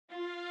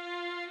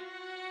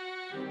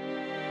In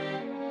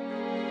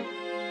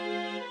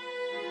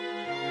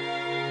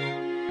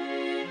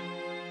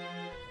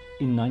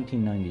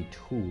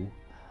 1992,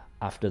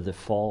 after the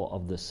fall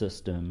of the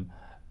system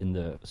in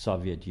the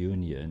Soviet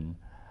Union,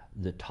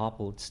 the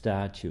toppled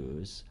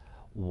statues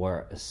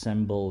were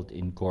assembled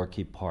in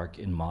Gorky Park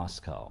in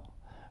Moscow.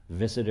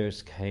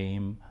 Visitors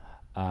came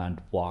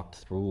and walked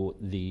through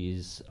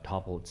these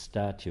toppled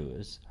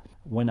statues.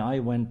 When I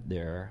went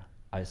there,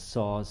 I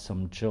saw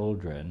some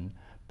children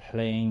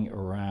playing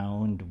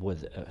around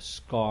with a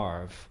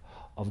scarf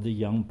of the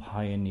Young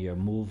Pioneer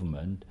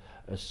movement,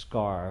 a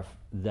scarf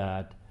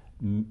that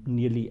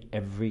nearly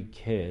every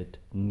kid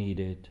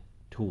needed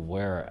to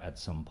wear at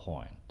some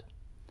point.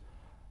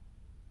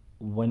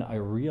 When I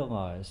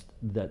realized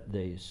that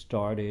they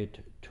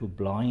started to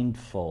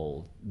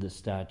blindfold the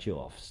statue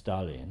of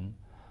Stalin,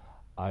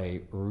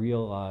 I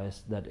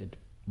realized that it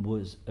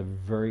was a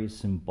very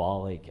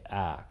symbolic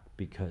act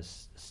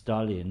because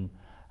Stalin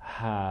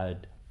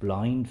had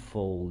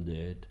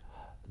blindfolded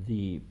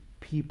the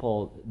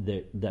people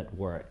that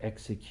were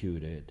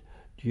executed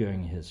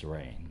during his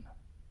reign.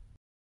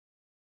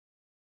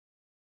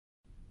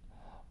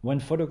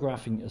 When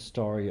photographing a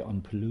story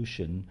on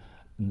pollution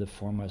in the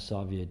former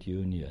Soviet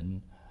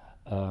Union,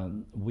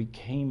 we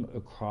came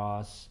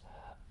across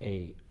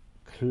a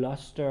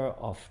cluster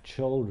of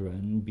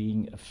children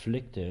being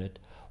afflicted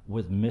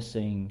with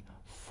missing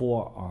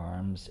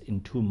forearms in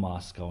two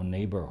Moscow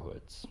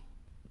neighborhoods.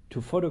 To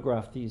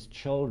photograph these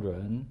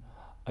children,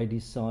 I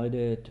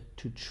decided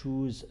to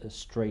choose a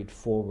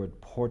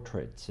straightforward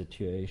portrait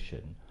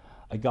situation.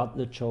 I got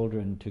the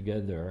children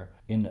together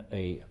in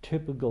a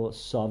typical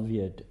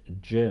Soviet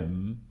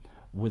gym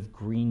with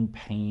green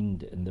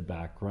paint in the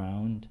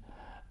background,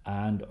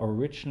 and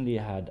originally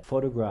had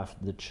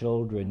photographed the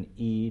children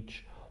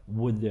each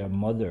with their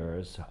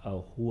mothers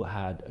who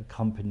had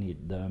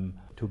accompanied them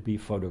to be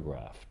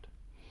photographed.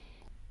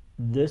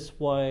 This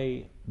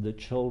way the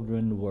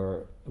children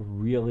were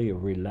really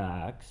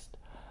relaxed,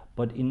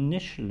 but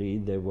initially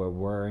they were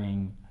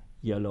wearing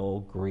yellow,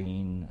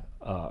 green,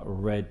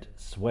 red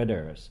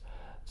sweaters,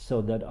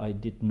 so that I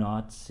did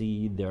not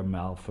see their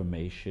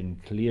malformation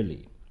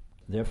clearly.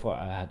 Therefore,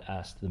 I had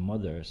asked the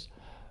mothers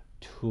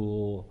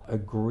to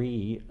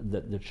agree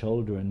that the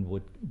children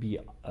would be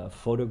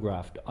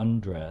photographed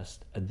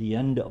undressed at the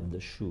end of the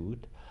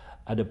shoot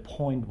at a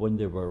point when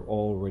they were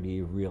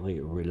already really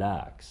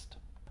relaxed.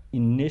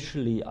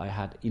 Initially, I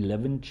had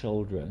 11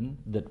 children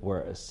that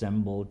were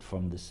assembled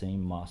from the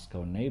same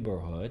Moscow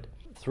neighborhood.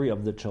 3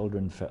 of the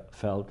children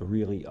felt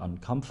really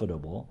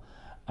uncomfortable,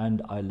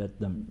 and I let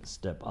them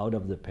step out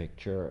of the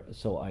picture,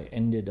 so I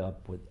ended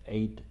up with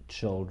 8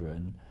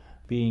 children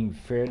being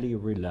fairly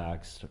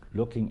relaxed,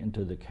 looking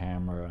into the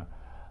camera,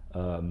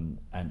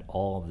 and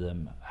all of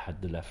them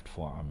had the left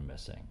forearm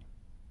missing.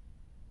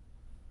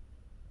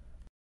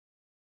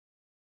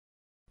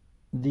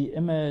 The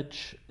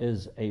image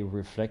is a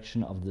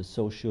reflection of the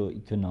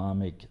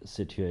socio-economic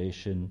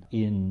situation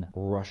in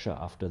Russia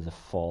after the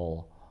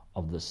fall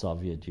of the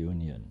Soviet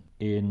Union.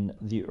 In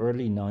the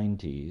early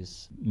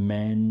 90s,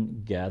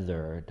 men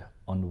gathered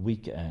on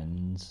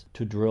weekends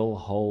to drill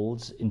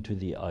holes into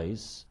the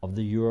ice of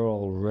the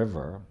Ural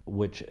River,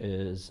 which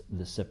is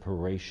the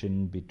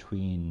separation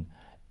between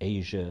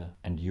Asia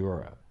and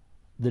Europe.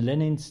 The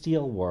Lenin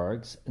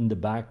steelworks in the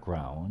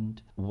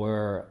background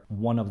were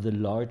one of the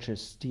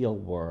largest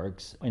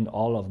steelworks in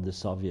all of the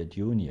Soviet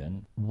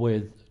Union,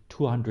 with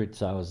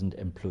 200,000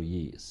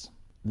 employees.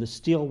 The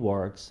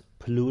steelworks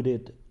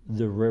polluted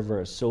the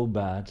river so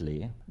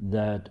badly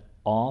that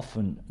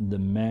often the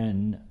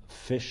men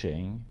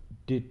fishing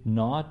did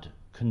not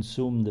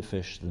consume the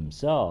fish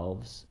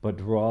themselves,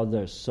 but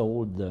rather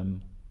sold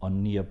them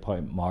on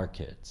nearby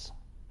markets.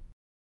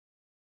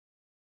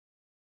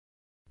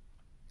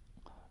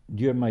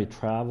 During my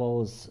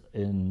travels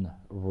in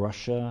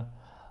Russia,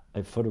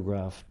 I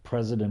photographed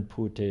President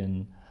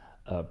Putin,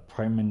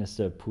 Prime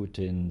Minister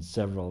Putin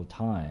several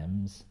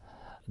times.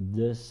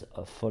 This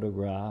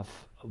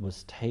photograph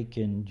was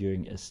taken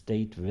during a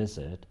state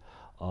visit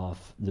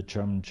of the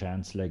German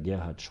Chancellor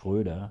Gerhard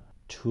Schröder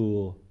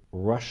to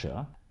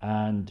Russia,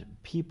 and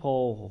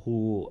people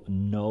who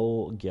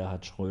know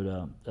Gerhard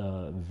Schröder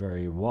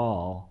very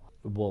well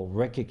will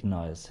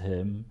recognize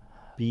him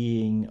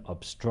being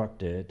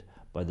obstructed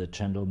by the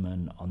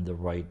gentleman on the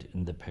right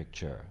in the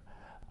picture.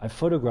 I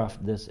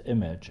photographed this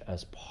image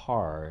as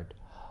part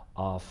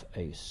of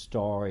a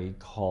story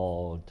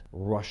called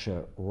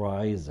Russia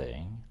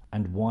Rising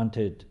and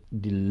wanted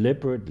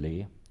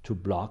deliberately to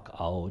block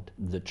out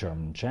the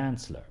German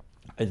Chancellor.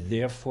 I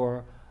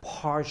therefore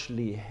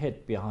partially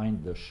hid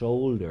behind the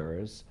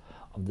shoulders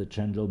of the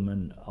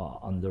gentleman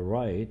on the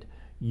right,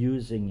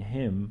 using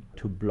him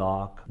to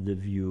block the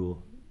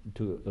view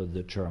to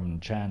the German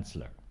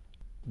Chancellor.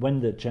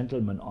 When the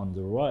gentleman on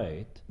the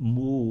right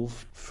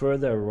moved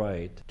further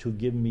right to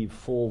give me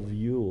full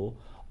view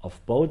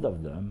of both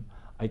of them,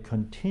 I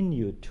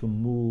continued to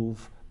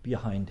move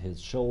behind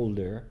his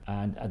shoulder,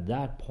 and at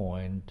that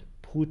point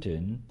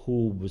Putin,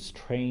 who was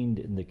trained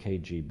in the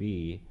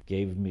KGB,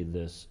 gave me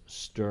this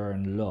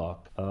stern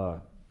look.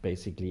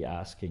 basically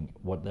asking,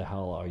 what the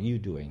hell are you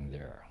doing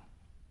there?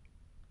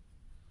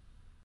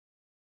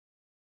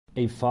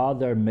 A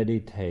father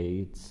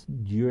meditates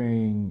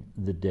during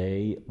the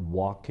day,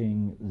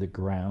 walking the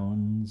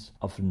grounds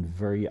of a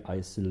very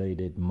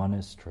isolated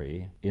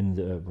monastery in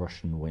the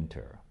Russian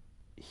winter.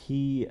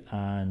 He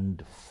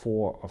and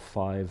 4 or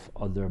 5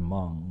 other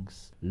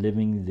monks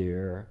living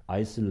there,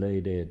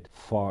 isolated,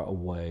 far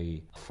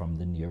away from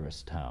the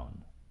nearest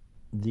town.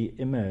 The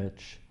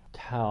image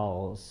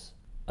tells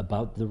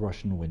about the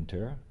Russian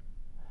winter.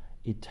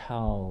 It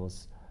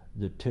tells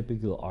the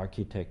typical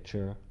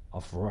architecture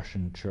of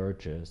Russian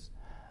churches,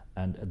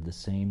 and at the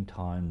same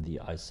time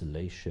the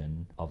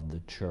isolation of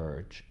the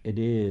church. It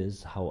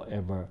is,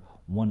 however,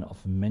 one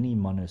of many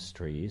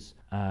monasteries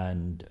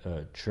and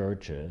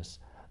churches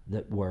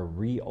that were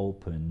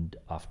reopened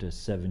after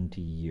 70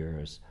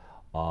 years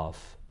of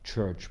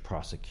church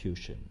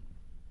prosecution.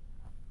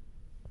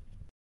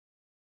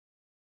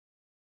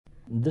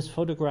 This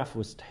photograph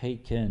was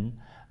taken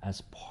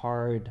as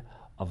part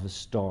of a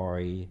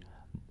story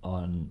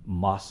on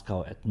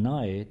Moscow at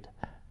night.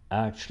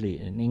 Actually,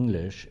 in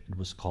English, it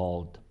was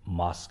called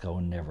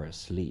Moscow Never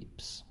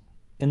Sleeps.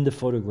 In the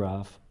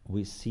photograph,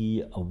 we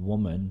see a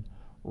woman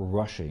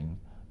rushing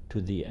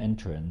to the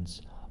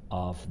entrance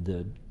of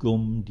the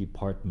GUM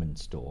department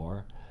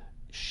store,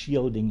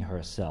 shielding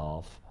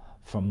herself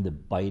from the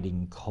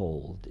biting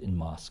cold in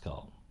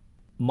Moscow.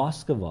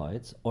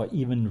 Muscovites, or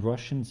even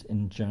Russians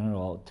in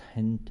general,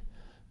 tend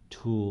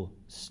to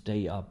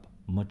stay up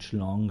much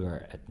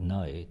longer at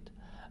night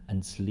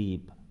and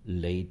sleep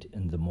late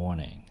in the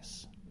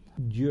mornings.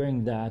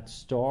 During that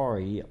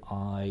story,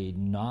 I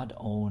not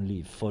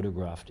only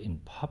photographed in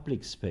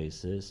public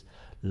spaces,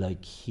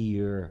 like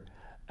here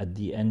at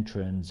the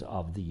entrance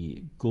of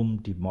the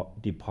GUM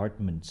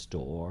department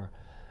store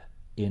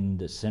in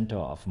the center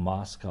of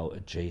Moscow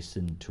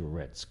adjacent to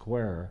Red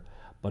Square,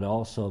 but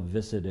also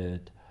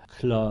visited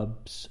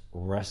clubs,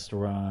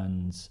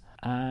 restaurants,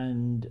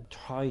 and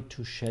tried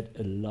to shed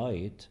a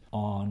light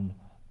on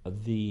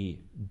the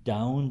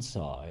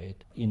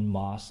downside in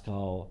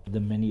Moscow, the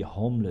many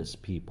homeless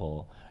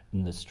people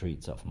in the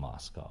streets of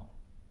Moscow.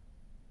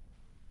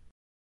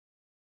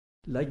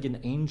 Like an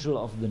angel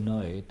of the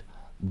night,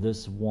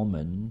 this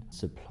woman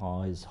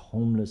supplies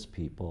homeless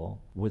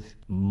people with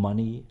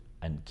money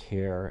and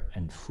care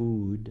and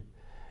food.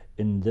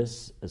 In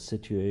this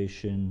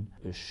situation,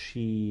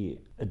 she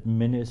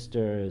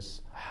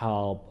administers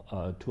help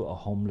to a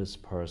homeless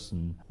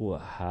person who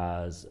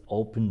has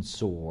open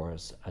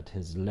sores at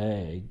his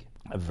leg,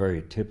 a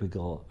very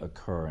typical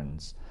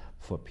occurrence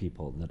for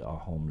people that are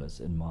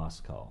homeless in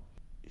Moscow.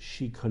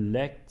 She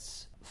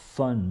collects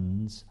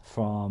funds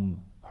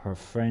from her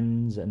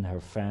friends and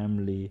her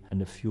family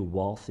and a few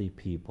wealthy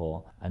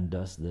people and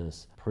does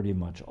this pretty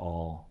much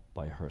all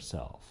by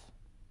herself.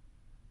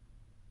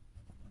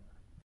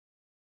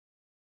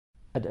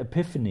 At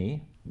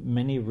Epiphany,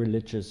 many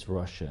religious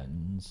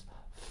Russians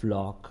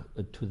flock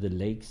to the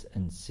lakes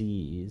and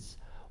seas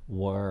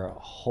where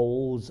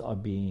holes are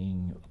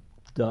being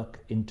dug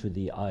into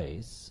the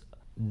ice.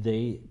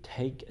 They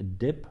take a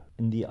dip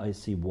in the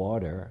icy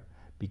water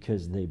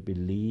because they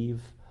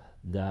believe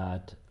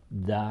that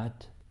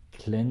that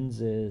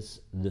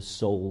cleanses the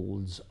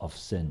souls of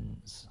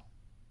sins.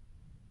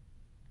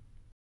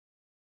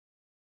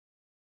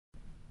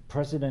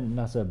 President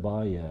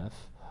Nazarbayev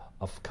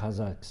of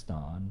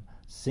Kazakhstan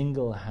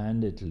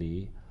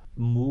single-handedly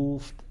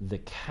moved the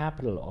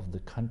capital of the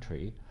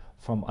country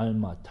from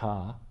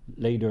Almaty,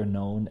 later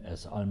known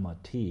as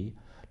Almaty,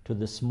 to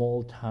the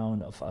small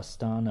town of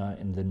Astana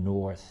in the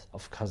north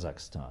of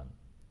Kazakhstan.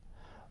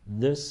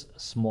 This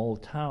small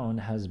town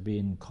has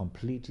been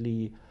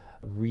completely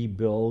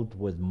rebuilt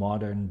with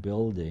modern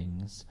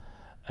buildings,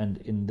 and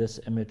in this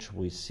image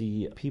we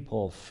see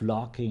people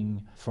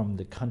flocking from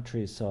the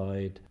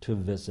countryside to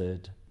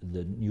visit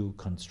the new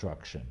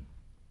construction.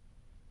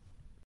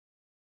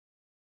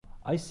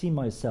 I see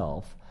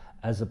myself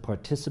as a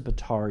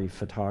participatory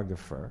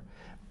photographer,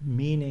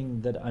 meaning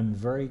that I'm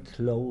very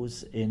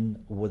close in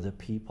with the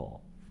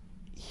people.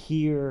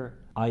 Here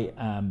I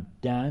am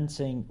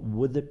dancing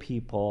with the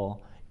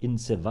people in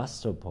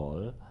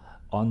Sevastopol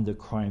on the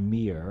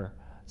Crimea,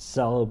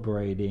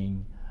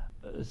 celebrating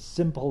a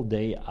simple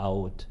day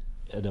out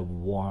at a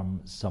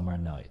warm summer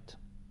night.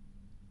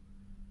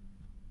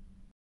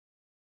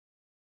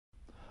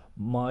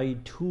 My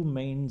two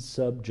main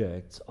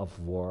subjects of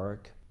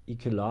work,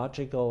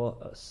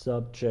 ecological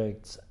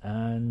subjects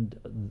and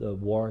the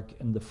work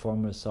in the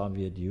former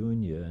Soviet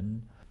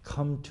Union,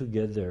 come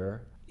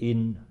together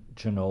in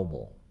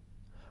Chernobyl.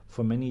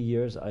 For many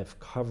years I've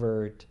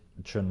covered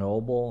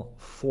Chernobyl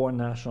for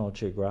National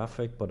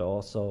Geographic, but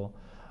also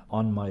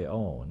on my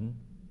own.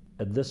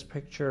 At this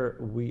picture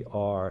we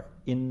are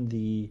in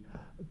the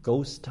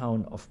ghost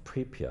town of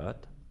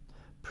Pripyat.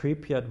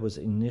 Pripyat was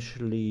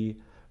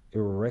initially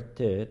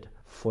erected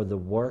for the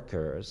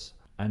workers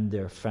and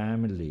their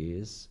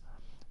families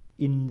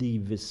in the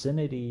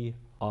vicinity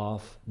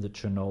of the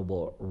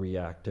Chernobyl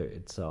reactor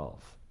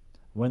itself.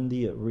 When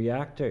the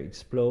reactor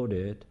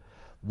exploded,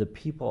 The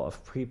people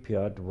of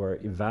Pripyat were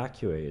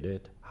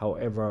evacuated,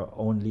 however,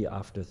 only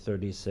after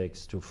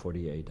 36 to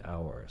 48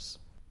 hours.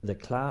 The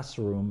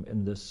classroom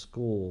in the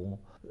school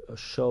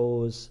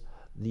shows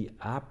the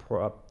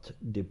abrupt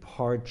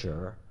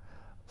departure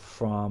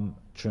from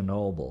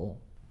Chernobyl.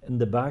 In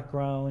the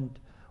background,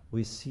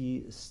 we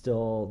see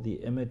still the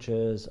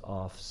images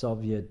of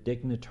Soviet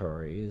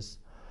dignitaries,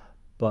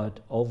 but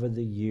over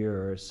the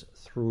years,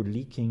 through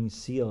leaking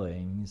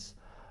ceilings,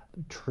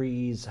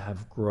 trees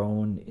have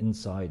grown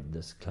inside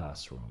this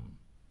classroom.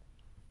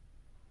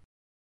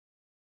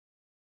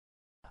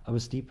 I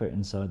was deeper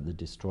inside the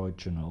destroyed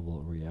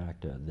Chernobyl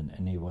reactor than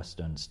any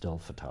Western still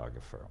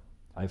photographer.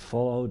 I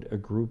followed a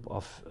group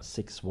of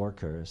 6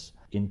 workers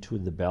into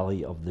the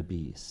belly of the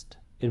beast.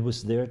 It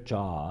was their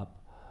job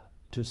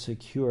to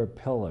secure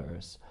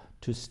pillars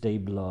to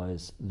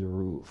stabilize the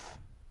roof.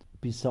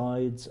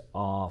 Besides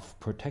of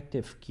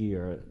protective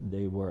gear,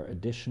 they were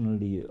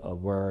additionally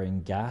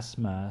wearing gas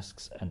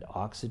masks and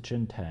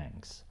oxygen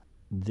tanks.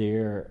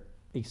 Their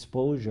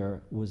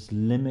exposure was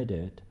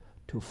limited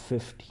to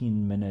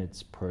 15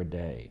 minutes per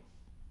day.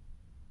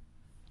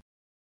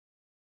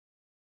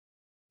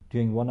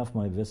 During one of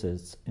my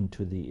visits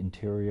into the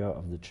interior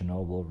of the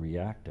Chernobyl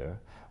reactor,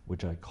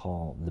 which I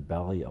call the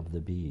belly of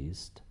the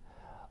beast,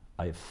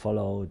 I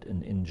followed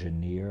an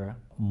engineer,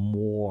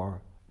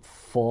 more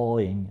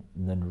falling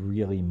than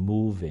really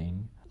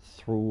moving,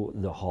 through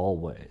the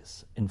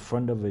hallways. In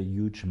front of a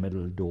huge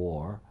metal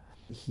door,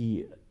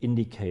 he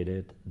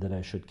indicated that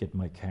I should get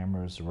my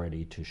cameras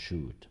ready to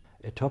shoot.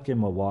 It took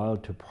him a while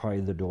to pry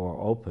the door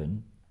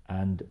open,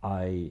 and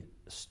I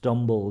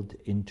stumbled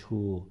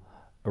into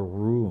a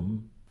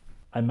room.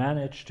 I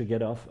managed to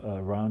get off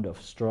a round of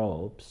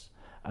strobes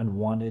and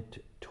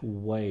wanted to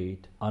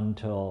wait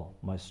until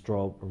my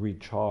strobe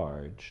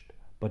recharged,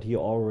 but he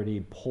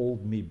already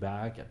pulled me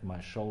back at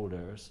my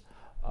shoulders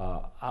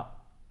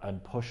up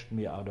and pushed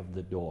me out of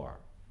the door,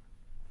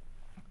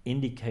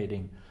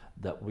 indicating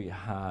that we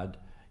had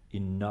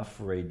enough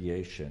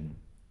radiation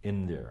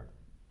in there.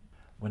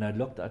 When I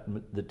looked at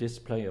the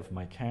display of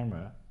my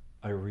camera,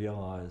 I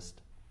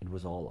realized it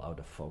was all out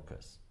of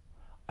focus.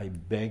 I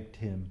begged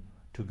him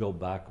to go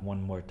back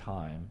one more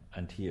time,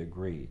 and he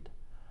agreed.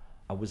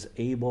 I was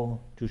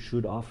able to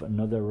shoot off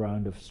another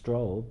round of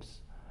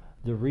strobes.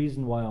 The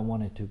reason why I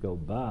wanted to go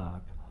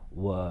back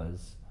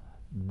was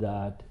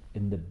that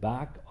in the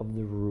back of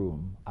the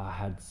room, I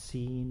had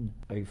seen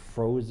a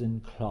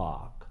frozen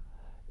clock.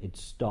 It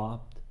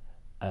stopped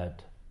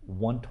at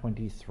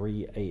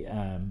 1:23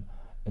 a.m.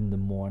 in the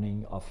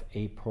morning of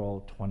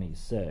April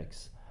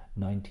 26,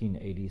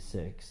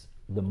 1986,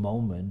 the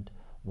moment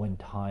when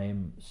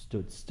time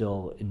stood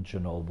still in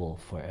Chernobyl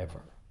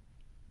forever.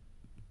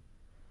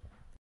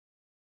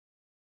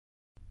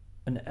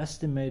 An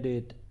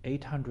estimated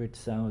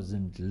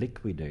 800,000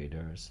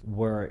 liquidators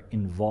were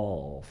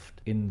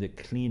involved in the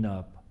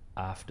cleanup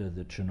after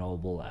the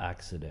Chernobyl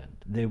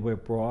accident. They were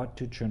brought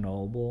to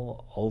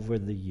Chernobyl over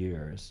the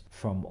years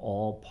from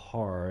all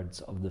parts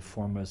of the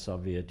former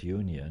Soviet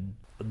Union.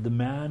 The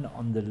man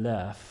on the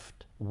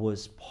left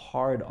was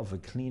part of a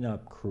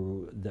cleanup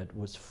crew that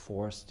was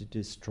forced to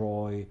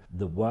destroy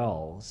the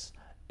wells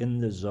in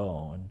the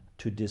zone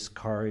to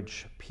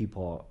discourage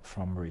people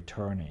from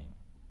returning.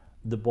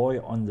 The boy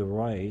on the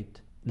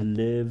right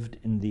lived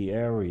in the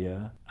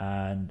area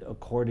and,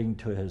 according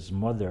to his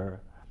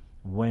mother,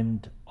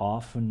 went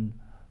often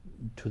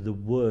to the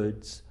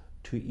woods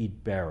to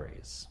eat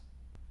berries.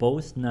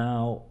 Both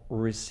now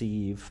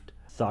received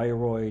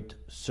thyroid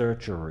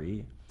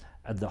surgery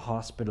at the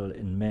hospital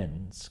in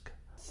Minsk.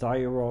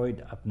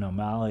 Thyroid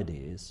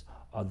abnormalities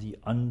are the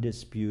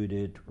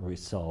undisputed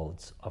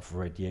results of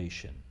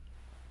radiation.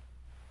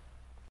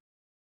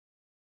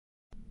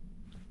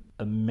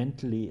 A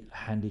mentally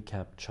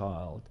handicapped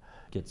child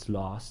gets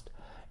lost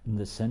in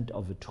the scent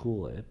of a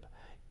tulip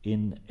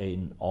in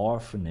an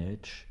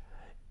orphanage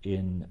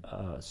in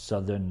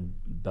southern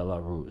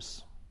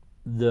Belarus.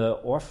 The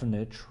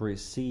orphanage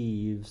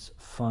receives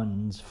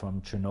funds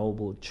from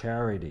Chernobyl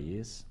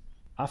charities.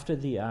 After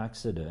the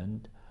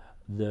accident,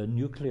 the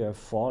nuclear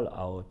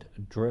fallout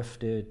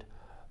drifted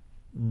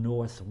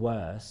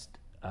northwest,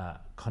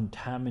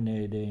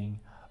 contaminating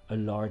a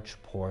large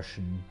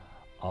portion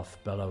of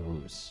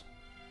Belarus.